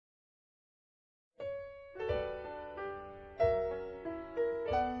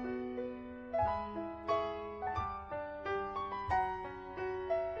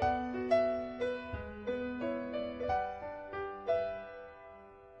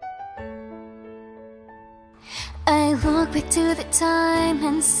look back to the time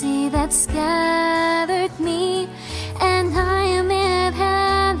and see that scattered me, and I am in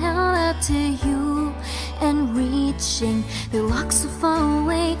hand held out to you and reaching. They look so far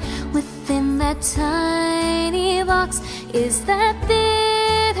away within that tiny box. Is that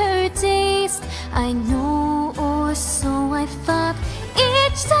bitter taste? I know, or so I thought.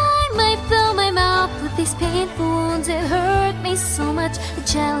 Each time I fill my mouth with these painful wounds, it hurt me so much. The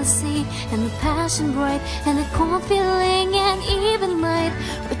jealousy and the passion bright, and the cold feeling and even light.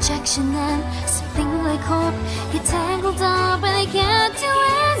 Rejection and something like hope get tangled up, and I can't do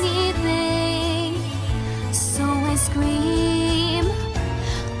anything. So I scream.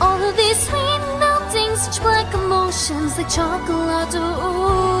 All of these sweet melting, such black emotions like chocolate.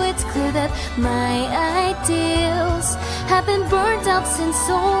 Ooh, it's clear that my ideals have been burnt out since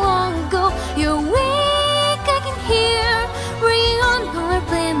so long ago. You're weak, I can hear ringing on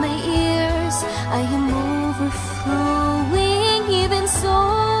horribly in my ears. I am overflowing, even so.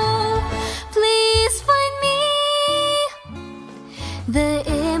 Please find me. The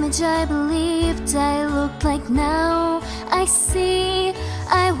image I believed I looked like, now I see.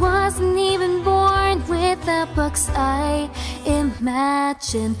 I wasn't even born with the books I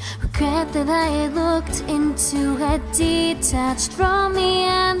imagined. Regret that I looked into had detached from me,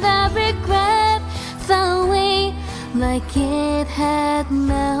 and that regret fell away like it had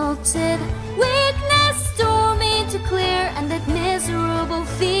melted. Weakness tore me to clear, and that miserable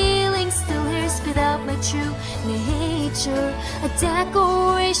feeling still here. Spit out my true nature, a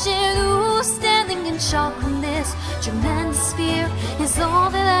decoration. Ooh, standing in shock from this tremendous fear is all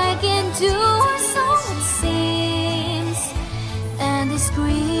that I can do, or so it seems. And I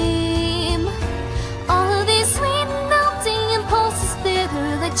scream. All of these sweet melting impulses,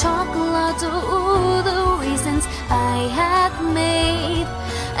 bitter like chocolate. Ooh, the reasons I had made,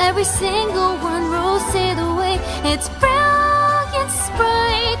 every single one roasted away. It's brilliant,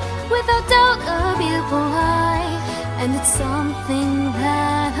 bright, without doubt a beautiful lie, and it's something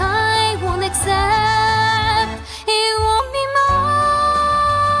that I won't accept. It won't be mine.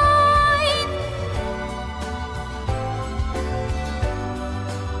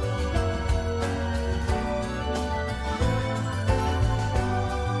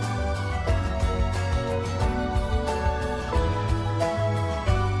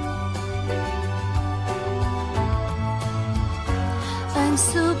 I'm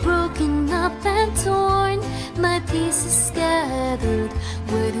so broken up and torn, my pieces scattered.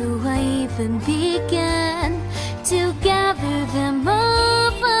 Where do I even begin to gather them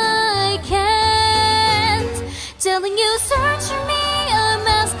up? I can't. Telling you search for me, I'm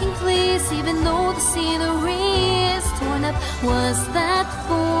asking please, even though the scenery is torn up. Was that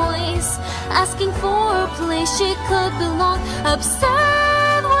voice asking for a place she could belong?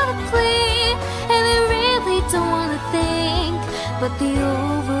 Absurd, what a plea, and I really don't want to think, but the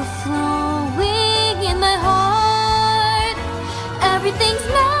overflowing in my heart, everything's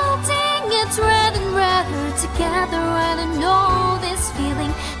melting, it's red and redder together. I don't know this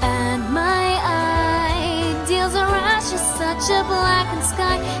feeling, and my ideals are ashes, such a blackened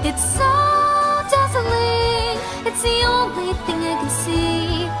sky. It's so dazzling, it's the only thing I can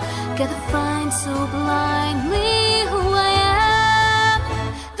see. Gotta find so blindly who I am,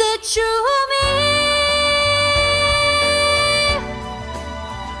 the true me.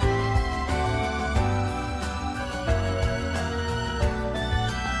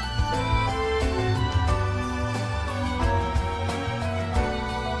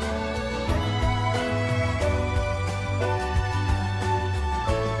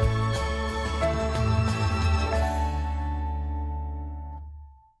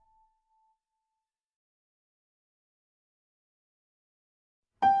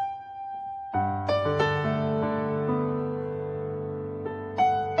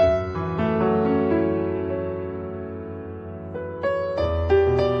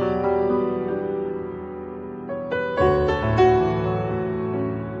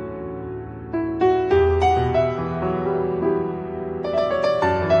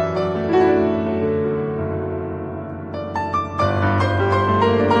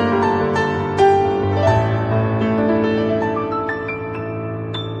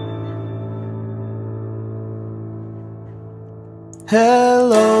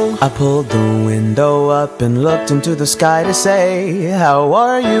 Hello. I pulled the window up and looked into the sky to say, how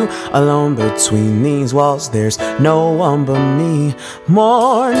are you? Alone between these walls, there's no one but me.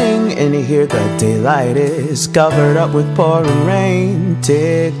 Morning, and here the daylight is covered up with pouring rain.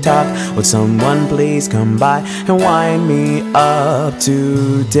 Tick-tock, would someone please come by and wind me up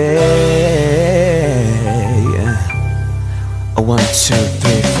today? 1, 2,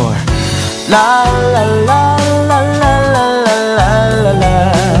 3, 4. La la la la la la la la la.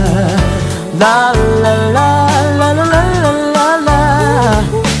 La la la la la la la la.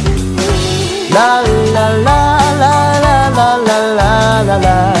 La la la la la la la la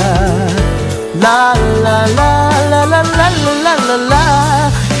la. La la la la la la la la la.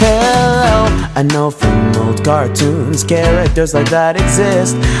 Hello, I know from old cartoons characters like that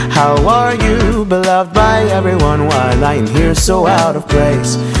exist. How are you, beloved by everyone, while I am here so out of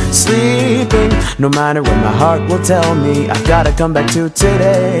place? Sleeping, no matter what my heart will tell me, I've gotta come back to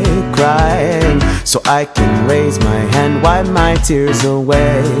today. Crying, so I can raise my hand, wipe my tears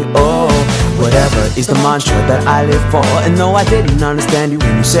away. Oh, whatever is the mantra that I live for. And no, I didn't understand you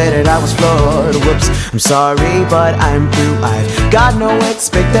when you said it, I was floored. Whoops, I'm sorry, but I'm through. I've got no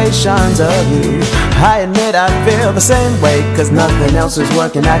expectations of you. I admit I feel the same way, cause nothing else is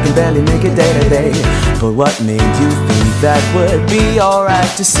working, I can barely make it day to day. But what made you think that would be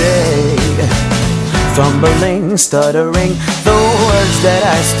alright to say? Fumbling, stuttering, the words that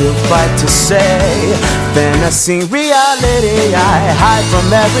I still fight to say. Fantasy, reality, I hide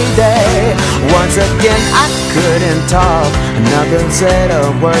from every day. Once again, I couldn't talk, another set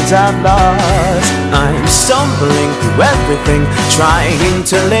of words I've lost. I'm stumbling through everything, trying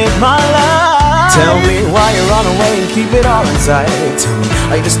to live my life. Tell me why you're on away and keep it all inside. Tell me,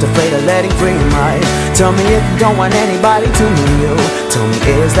 are you just afraid of letting free your mind? Tell me if you don't want anybody to know you. Tell me,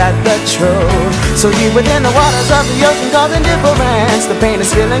 is that the truth? So you within the waters of the ocean causing difference. The pain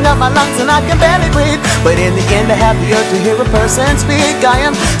is filling up my lungs and I can barely breathe. But in the end I have the urge to hear a person speak. I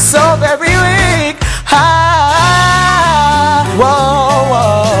am so very weak. Ah, whoa,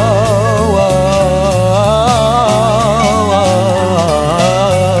 whoa, whoa.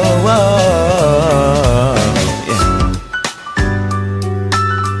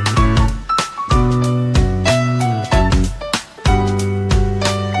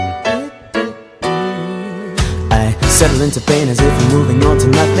 Settle into pain as if I'm moving on to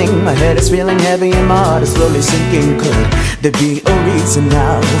nothing. My head is feeling heavy and my heart is slowly sinking. Could there be a reason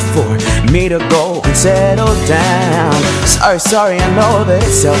now for me to go and settle down? Sorry, I know that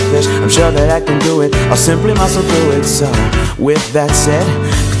it's selfish. I'm sure that I can do it, I'll simply muscle through it. So, with that said,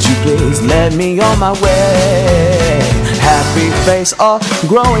 could you please let me on my way? Happy face or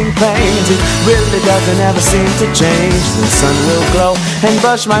growing pains, it really doesn't ever seem to change. The sun will glow and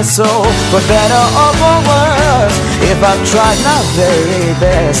brush my soul, for better or for worse. If I've tried my very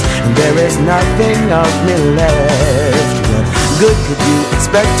best and there is nothing of me left, what good could you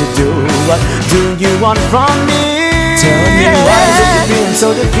expect to do? What do you want from me? Tell me why is it you're feeling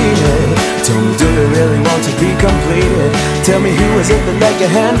so defeated? Tell me, do you really want to be completed? Tell me, who is it that let your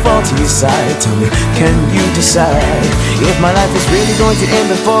hand fall to your side? Tell me, can you decide if my life is really going to end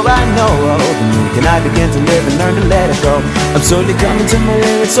before I know? Then when can I begin to live and learn to let it go? I'm slowly coming to my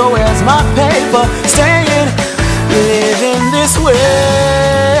limits, so where's my paper? Staying, living this way.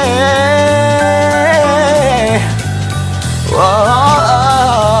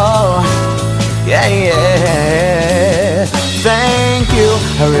 Whoa, yeah, yeah. Thank you,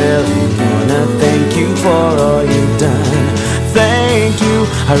 I really wanna thank you for all you've done. Thank you,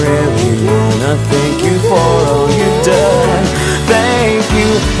 I really wanna thank you for all you've done. Thank you,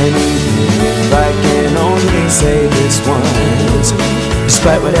 and even if I can only say this once,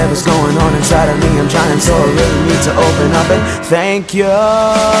 despite whatever's going on inside of me, I'm trying, so I really need to open up and thank you.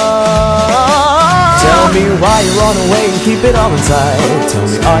 Tell me why you run away and keep it all inside. Tell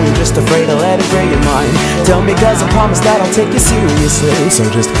me, are you just afraid to let it break your mind? Tell me, cause I promise that I'll take you seriously. So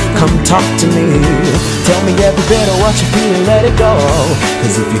just come talk to me. Tell me every bit of what you feel and let it go.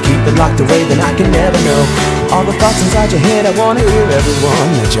 Cause if you keep it locked away, then I can never know all the thoughts inside your head. I wanna hear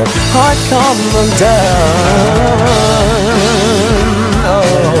everyone. Let your heart come undone.